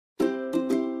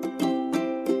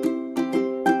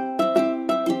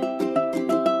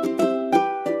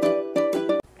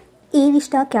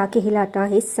रिश्ता क्या कहलाता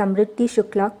है समृद्धि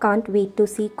Shukla can't wait to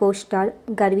see co-star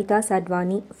Garvita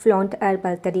Sadhwani flaunt her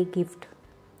birthday gift.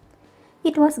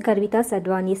 It was Garvita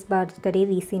Sadhwani's birthday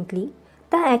recently.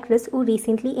 The actress who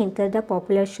recently entered the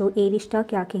popular show A Rishta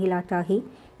Kya Kehlata Hai,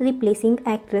 replacing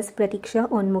actress Pratiksha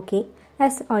Onmukhe,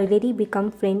 has already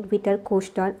become friend with her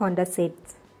co-star on the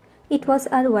sets. It was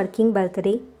her working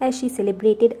birthday as she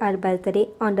celebrated her birthday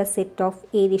on the set of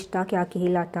A Rishta Kya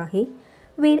Kehlata Hai,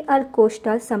 where her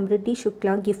co-star Samridhii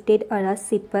Shukla gifted her a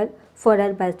zipper for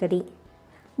her birthday.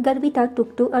 Garvita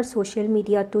took to her social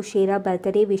media to share her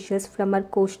birthday wishes from her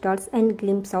co-stars and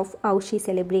glimpse of how she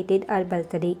celebrated her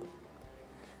birthday.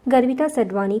 Garvita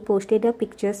Sadhwani posted the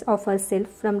pictures of herself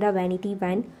from the vanity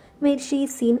van where she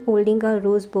is seen holding a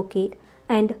rose bouquet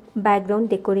and background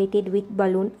decorated with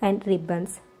balloons and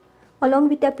ribbons. Along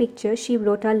with the picture, she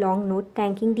wrote a long note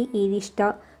thanking the A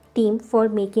Rishta team for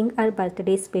making her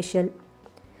birthday special.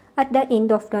 At the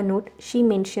end of the note, she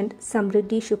mentioned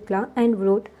Samridhii Shukla and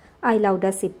wrote, "I love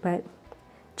the zipper."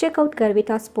 Check out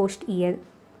Garvita's post here.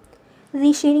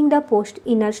 Resharing the post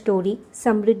in her story,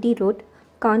 Samridhii wrote,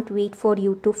 "Can't wait for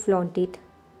you to flaunt it."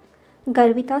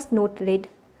 Garvita's note read,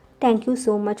 "Thank you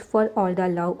so much for all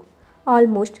the love.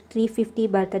 Almost 350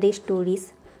 birthday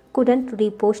stories. Couldn't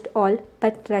repost all,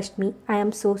 but trust me, I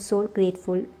am so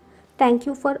grateful. Thank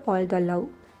you for all the love.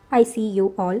 I see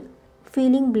you all.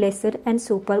 Feeling blessed and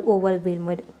super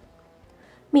overwhelmed."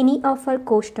 Many of her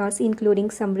co-stars including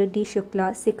Samridhii Shukla,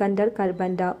 Sikandar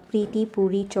Karbanda, Preeti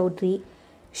Puri Chaudhary,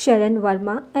 Sharan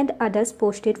Verma and others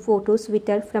posted photos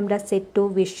with her from the set to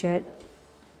wish her.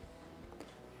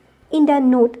 In the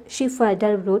note, she further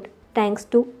wrote, "Thanks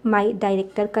to my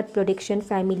director cut production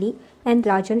family and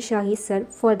Rajan Shahi sir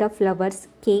for the flowers,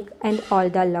 cake and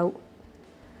all the love.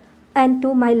 And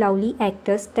to my lovely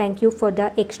actors, thank you for the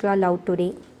extra love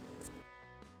today."